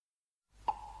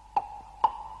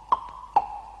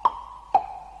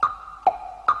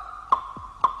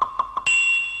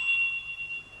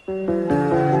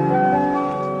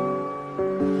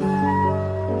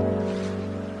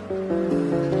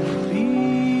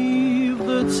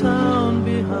the town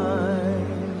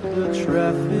behind the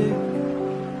traffic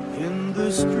in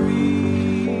the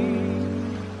street.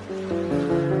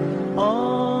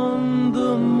 On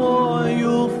the moor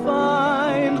you'll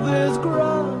find there's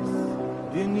grass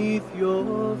beneath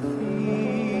your feet.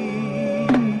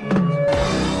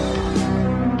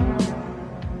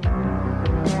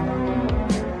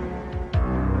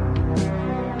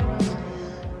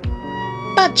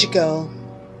 Badger Girl,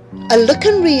 a look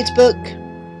and read book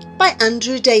by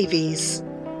Andrew Davies.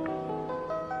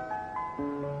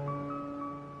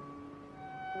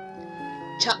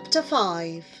 Chapter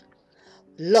 5.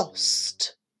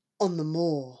 Lost on the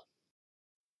Moor.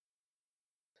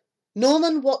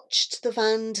 Norman watched the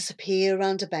van disappear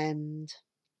round a bend.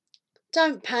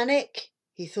 Don't panic,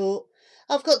 he thought.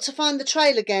 I've got to find the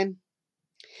trail again.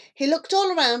 He looked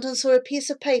all around and saw a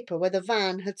piece of paper where the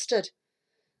van had stood.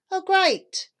 Oh,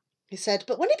 great, he said,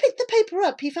 but when he picked the paper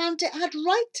up, he found it had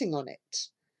writing on it.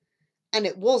 And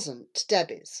it wasn't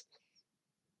Debbie's.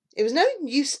 It was no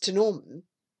use to Norman,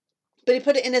 but he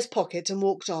put it in his pocket and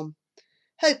walked on,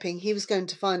 hoping he was going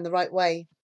to find the right way.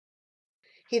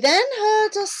 He then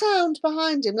heard a sound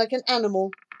behind him like an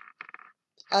animal,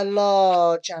 a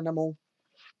large animal.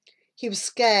 He was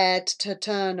scared to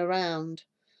turn around.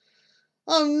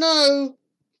 Oh no,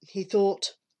 he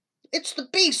thought, it's the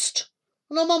beast,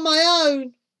 and I'm on my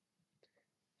own.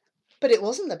 But it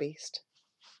wasn't the beast.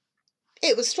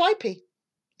 It was Stripey.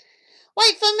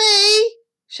 Wait for me,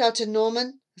 shouted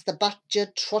Norman as the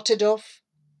badger trotted off.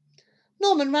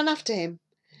 Norman ran after him,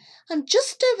 and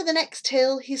just over the next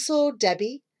hill he saw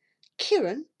Debbie,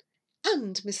 Kieran,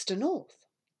 and Mr. North.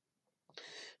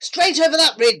 Straight over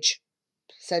that ridge,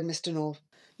 said Mr. North.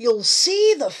 You'll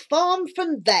see the farm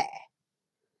from there.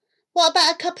 What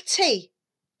about a cup of tea?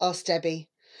 Asked Debbie.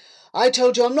 I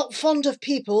told you I'm not fond of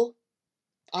people.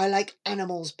 I like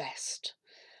animals best.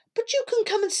 But you can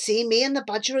come and see me and the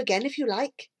badger again if you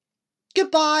like.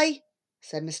 Goodbye,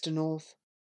 said Mr. North.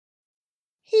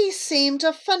 He seemed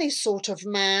a funny sort of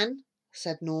man,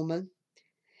 said Norman.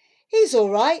 He's all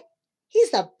right.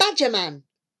 He's the badger man,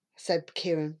 said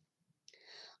Kieran.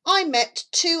 I met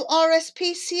 2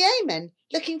 RSPCA men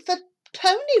looking for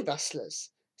pony rustlers,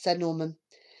 said Norman.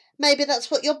 Maybe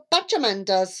that's what your badger man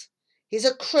does. He's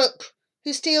a crook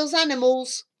who steals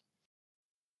animals.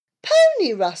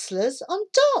 Pony rustlers on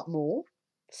Dartmoor,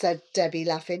 said Debbie,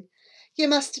 laughing. You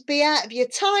must be out of your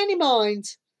tiny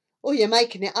mind, or you're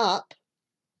making it up.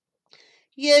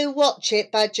 You watch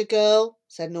it, Badger Girl,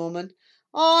 said Norman.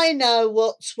 I know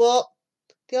what's what.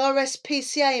 The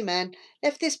RSPCA man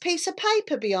left this piece of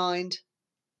paper behind.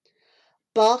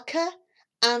 Barker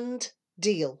and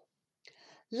Deal.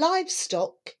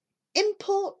 Livestock,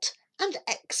 import and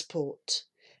export.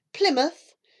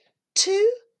 Plymouth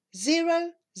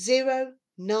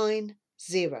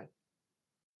 20090.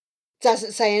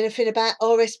 Doesn't say anything about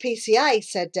RSPCA,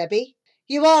 said Debbie.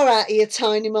 You are out of your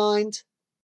tiny mind.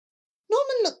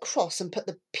 Norman looked cross and put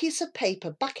the piece of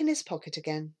paper back in his pocket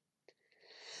again.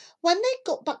 When they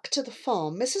got back to the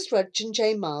farm, Mrs. Rudge and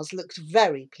Jane Miles looked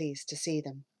very pleased to see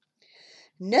them.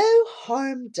 No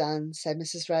harm done, said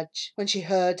Mrs. Rudge, when she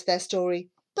heard their story.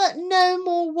 But no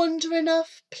more wonder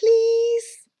enough,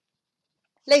 please.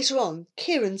 Later on,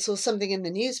 Kieran saw something in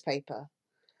the newspaper.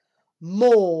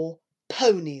 More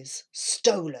ponies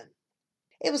stolen.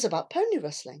 It was about pony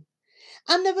rustling,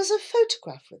 and there was a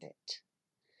photograph with it.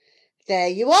 There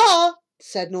you are,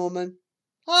 said Norman.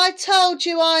 I told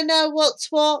you I know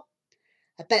what's what.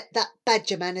 I bet that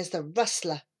badger man is the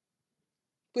rustler.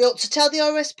 We ought to tell the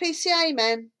RSPCA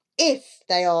men. If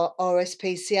they are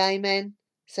RSPCA men,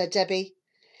 said Debbie.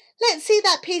 Let's see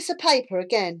that piece of paper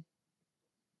again.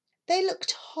 They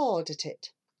looked hard at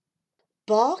it.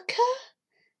 Barker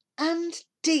and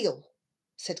Deal,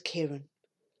 said Kieran.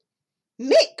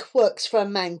 Mick works for a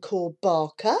man called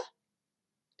Barker.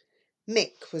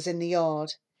 Mick was in the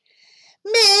yard.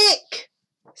 Mick,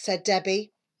 said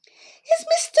Debbie. Is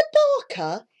Mr.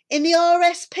 Barker in the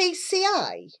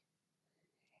RSPCA?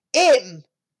 Him,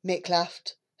 Mick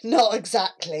laughed. Not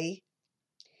exactly.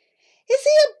 Is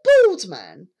he a bald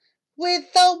man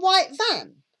with the white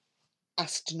van?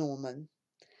 Asked Norman.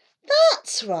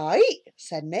 That's right,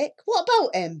 said Mick. What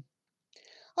about him?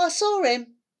 I saw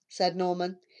him, said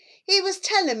Norman. He was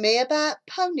telling me about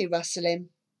pony rustling.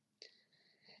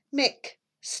 Mick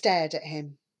stared at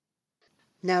him.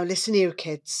 Now listen here,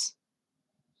 kids.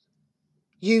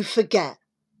 You forget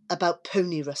about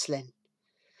pony rustling.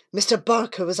 Mr.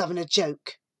 Barker was having a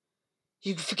joke.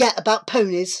 You forget about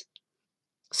ponies.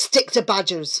 Stick to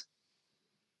badgers.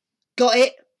 Got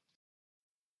it?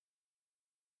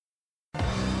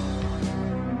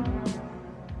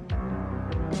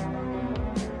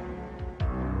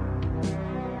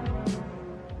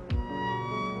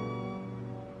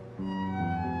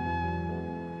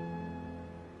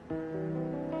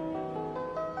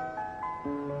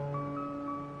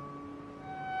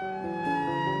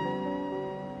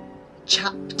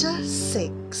 Chapter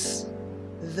 6.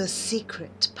 The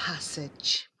Secret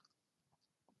Passage.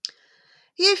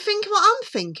 You think what I'm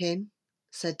thinking?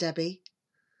 Said Debbie.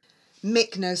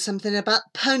 Mick knows something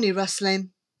about pony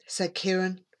rustling, said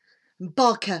Kieran. And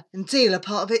Barker and Deal are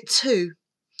part of it too.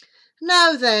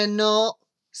 No, they're not,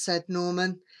 said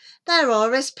Norman. They're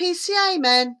RSPCA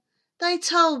men. They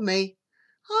told me.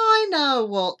 I know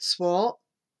what's what.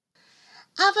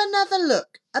 Have another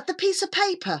look at the piece of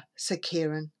paper, said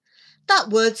Kieran. That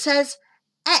word says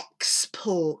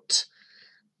export.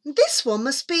 This one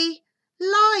must be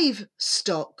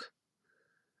livestock.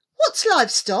 What's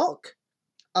livestock?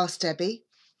 Asked Debbie.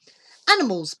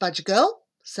 Animals, Badger Girl,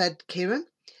 said Kieran.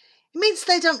 It means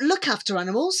they don't look after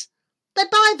animals. They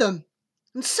buy them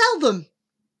and sell them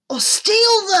or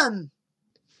steal them.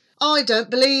 I don't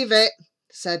believe it,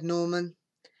 said Norman.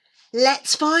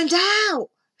 Let's find out,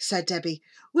 said Debbie.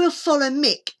 We'll follow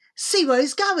Mick, see where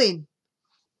he's going.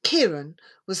 Kieran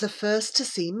was the first to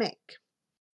see Mick.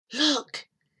 Look,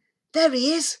 there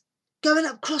he is, going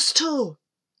up Cross Tor.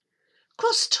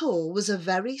 Cross Tor was a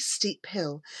very steep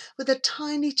hill with a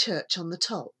tiny church on the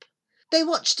top. They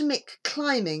watched Mick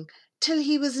climbing till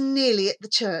he was nearly at the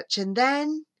church, and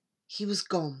then he was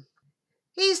gone.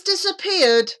 He's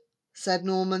disappeared, said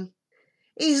Norman.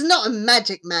 He's not a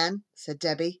magic man, said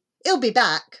Debbie. He'll be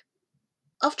back.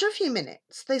 After a few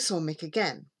minutes, they saw Mick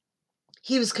again.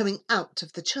 He was coming out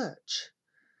of the church.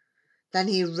 Then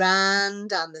he ran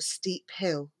down the steep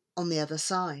hill on the other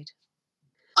side.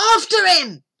 After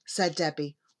him, said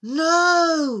Debbie.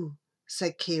 No,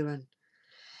 said Kieran.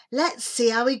 Let's see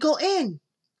how he got in.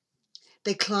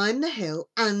 They climbed the hill,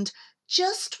 and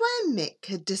just where Mick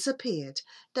had disappeared,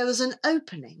 there was an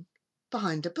opening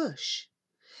behind a bush.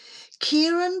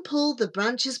 Kieran pulled the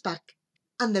branches back,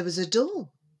 and there was a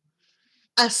door.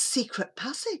 A secret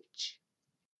passage.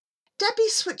 Debbie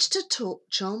switched her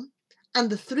torch on,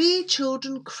 and the three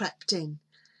children crept in.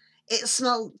 It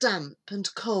smelt damp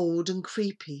and cold and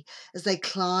creepy as they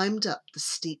climbed up the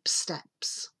steep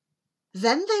steps.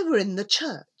 Then they were in the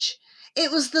church. It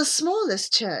was the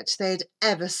smallest church they had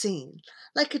ever seen,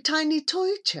 like a tiny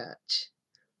toy church.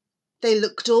 They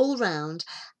looked all round,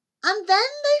 and then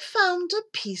they found a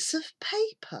piece of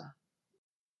paper.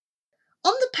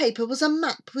 On the paper was a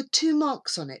map with two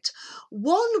marks on it.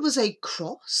 One was a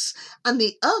cross and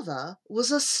the other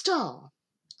was a star.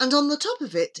 And on the top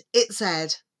of it, it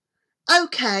said,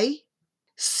 OK,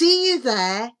 see you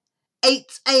there,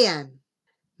 8 a.m.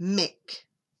 Mick.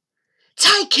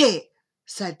 Take it,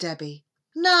 said Debbie.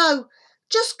 No,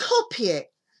 just copy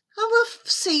it and we'll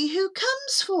see who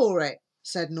comes for it,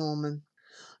 said Norman.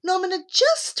 Norman had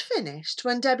just finished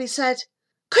when Debbie said,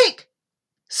 Quick,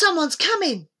 someone's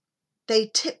coming. They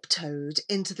tiptoed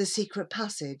into the secret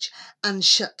passage and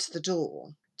shut the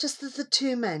door, just as the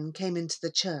two men came into the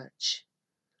church.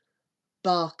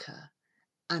 Barker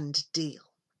and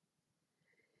Deal.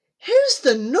 Who's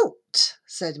the note?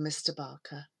 Said Mr.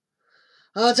 Barker.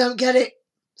 I don't get it,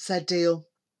 said Deal.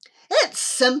 It's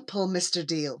simple, Mr.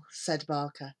 Deal, said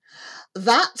Barker.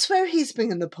 That's where he's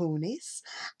bringing the ponies,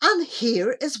 and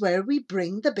here is where we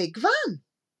bring the big van.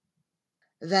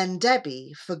 Then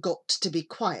Debbie forgot to be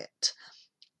quiet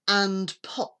and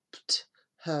popped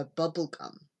her bubble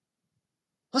gum.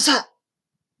 What's that?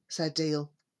 Said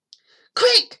Deal.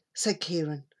 Quick, said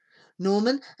Kieran.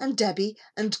 Norman and Debbie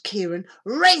and Kieran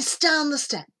raced down the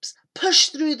steps,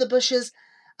 pushed through the bushes,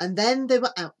 and then they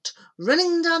were out,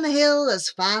 running down the hill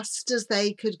as fast as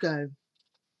they could go.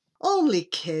 Only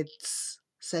kids,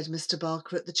 said Mr.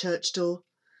 Barker at the church door.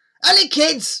 Only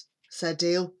kids, said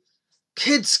Deal.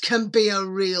 Kids can be a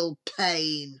real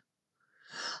pain.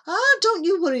 Don't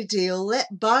you worry, Deal.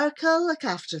 Let Barker look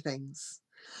after things.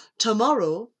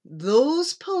 Tomorrow,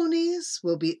 those ponies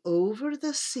will be over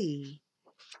the sea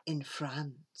in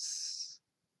France.